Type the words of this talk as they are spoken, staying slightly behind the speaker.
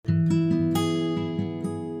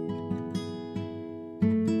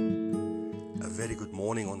very good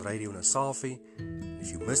morning on Radio Nasafi.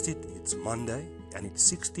 If you missed it, it's Monday and it's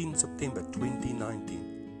 16 September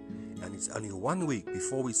 2019. And it's only 1 week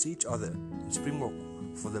before we see each other in Springbok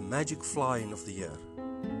for the magic fly-in of the year.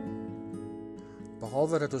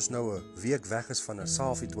 Behalwe dat ons nou 'n week weg is van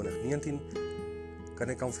Nasafi 2019, kan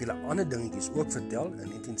ek aan vir julle ander dingetjies ook vertel. In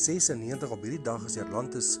 1996 op hierdie dag is die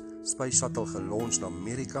Atlantis Space Shuttle gelons na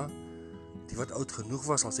Amerika. Die wat oud genoeg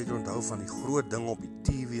was, al seker onthou van die groot ding op die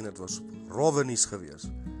TV en dit was rowwe nuus gewees.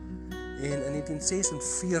 En in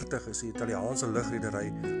 1946 is die Italiaanse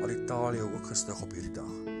lugredery Alitalia ook gestig op hierdie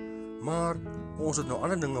dag. Maar ons het nou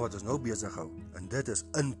ander dinge wat ons nou besig hou en dit is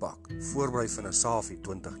inpak, voorberei vir Nasafi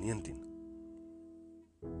 2019.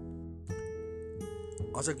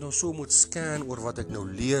 As ek nou so moet scan oor wat ek nou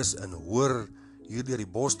lees en hoor hier deur die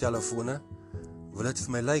bostelefone, wil dit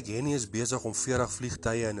vir my lyk Henny is besig om 40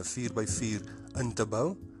 vliegtye in 'n 4x4 in te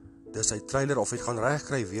bou. Dis sy trailer, of hy het gaan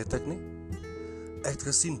regkry, weet ek nie. Ek het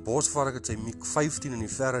gesien Bosvark het sy MiG-15 in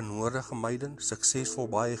die verre noorde gemeiden, suksesvol,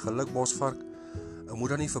 baie geluk Bosvark. Ek moet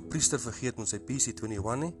dan nie vir Priester vergeet met sy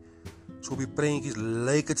PC-21 nie. So op die prentjies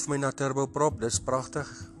lyk dit vir my na turboprop, dis pragtig,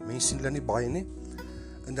 mense sien hulle nie baie nie.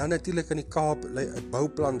 En dan natuurlik in die Kaap, het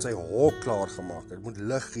Bouplan sy hok klaar gemaak. Het moet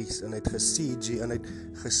liggies en het ge-CG en het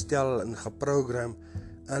gestel en geprogram.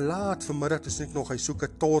 En laat vanmiddag toe sien ek nog, hy soek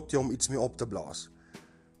 'n totjie om iets mee op te blaas.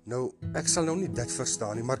 Nou, ek sal nou nie dit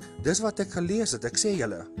verstaan nie, maar dis wat ek gelees het, ek sê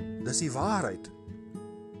julle, dis die waarheid.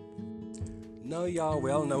 Nou ja,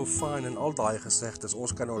 wel, nou fine en al daai gesegdes,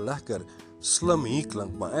 ons kan nou lekker slim hier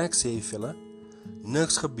klink, maar ek sê vir julle,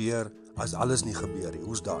 niks gebeur as alles nie gebeur nie,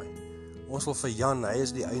 hoe's daai? Ons wil vir Jan, hy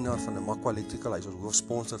is die eienaar van die Makwa Electrical, hy is ons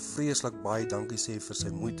hoofsponsor, vreeslik baie dankie sê vir sy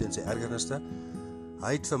moeite en sy ergernisse.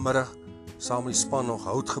 Hy het vanmiddag saam met die span nog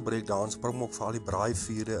hout gebreek daar in Springbok vir al die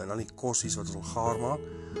braaivuure en al die kossies wat ons wil gaar maak.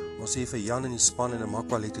 Ons sê vir Jan en die span en die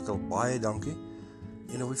Makwa Electrical baie dankie.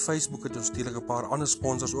 En op die Facebook het ons natuurlik 'n paar ander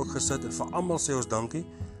sponsors ook gesit en vir almal sê ons dankie.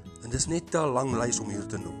 En dis net te lang lys om hier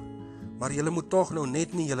te noem. Maar julle moet tog nou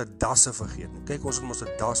net nie julle dasse vergeet nie. Kyk, ons het mos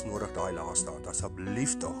 'n das nodig daai laaste aand,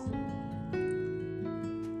 asseblief tog.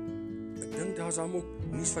 Ek dink daar's ook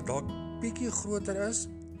nuus wat dalk bietjie groter is.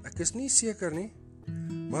 Ek is nie seker nie.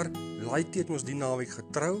 Maar Laiti het ons die naweek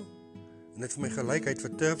getrou. En dit vir my gelykheid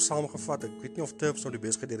vir Turps saamgevat. Ek weet nie of Turps nou die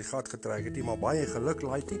besigheid deur die gat getrek het nie, maar baie geluk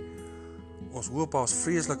Laiti. Ons hoop as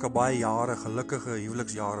vreeslike baie jare, gelukkige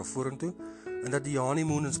huweliksjare vorentoe en dat die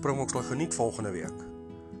honeymoon in Springbok sal geniet volgende week.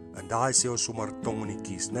 En daai sê ons sommer tong in die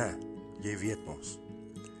kies, né? Jy weet mos.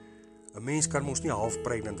 'n Mens kan mos nie half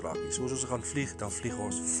pregnant raak nie. Soos ons gaan vlieg, dan vlieg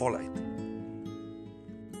ons voluit.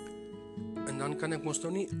 En dan kan ek mos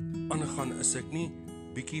nou nie aangaan as ek nie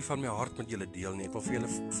bietjie van my hart met julle deel nie. Ek wil vir julle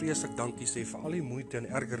vreeslik dankie sê vir al die moeite en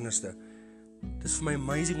ergernisse. Dit is vir my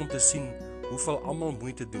amazing om te sien hoeveel almal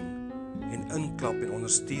moeite doen en inklap en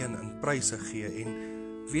ondersteun en pryse gee en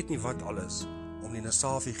weet nie wat alles om die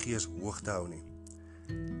Nasafi gees hoog te hou nie.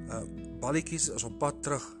 Balletjies is op pad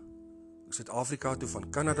terug Suid-Afrika toe van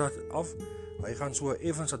Kanada af. Hy gaan so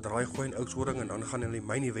effens 'n draai gooi in Oudtshoorn en dan gaan hulle die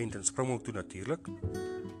main event in Springbok toe natuurlik.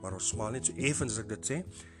 Maar ons smaal net so effens as ek dit sê.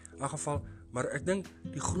 In elk geval, maar ek dink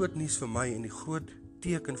die groot nuus vir my en die groot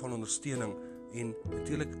teken van ondersteuning en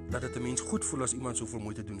natuurlik dat dit 'n mens goed voel as iemand soveel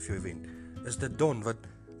moeite doen vir jou event, is dit Don wat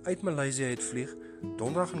uit Maleisië uit vlieg,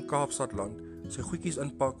 donderdag in Kaapstad land, sy goedjies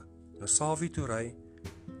inpak, Nasafi toe ry,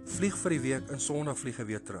 vlieg vir die week en Sondag vlieg hy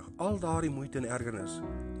weer terug. Al daardie moeite en ergernis,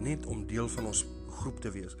 net om deel van ons groep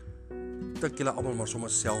te wees. Tik julle almal maar sommer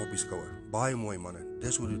self op die skouer. Baie mooi manne,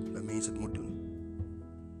 dis hoe mense dit moet doen.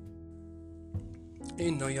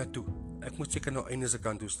 En nou ja toe, ek moet seker nou einde se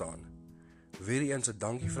kant toe staan. Weer eens 'n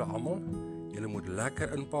dankie vir almal. Julle moet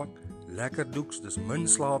lekker inpak, lekker doeks, dis min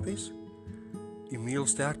slaapies. Emiel,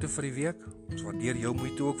 sterkte vir die week. Ons waardeer jou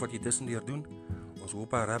moeite ook wat jy tussendeur doen. Ons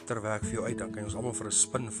hoop 'n raptor werk vir jou uit, dan kan ons almal vir 'n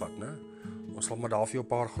spin vat, né? Ons sal maar daar vir jou 'n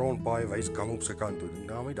paar grondpaaie wys gang op se kant toe.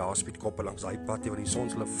 Daarmee daar spied koppe langs daai pad waar die son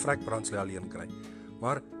hulle vrek brand sal alleen kry.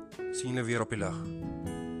 Maar sien julle weer op die lig.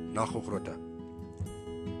 Nag, o groete.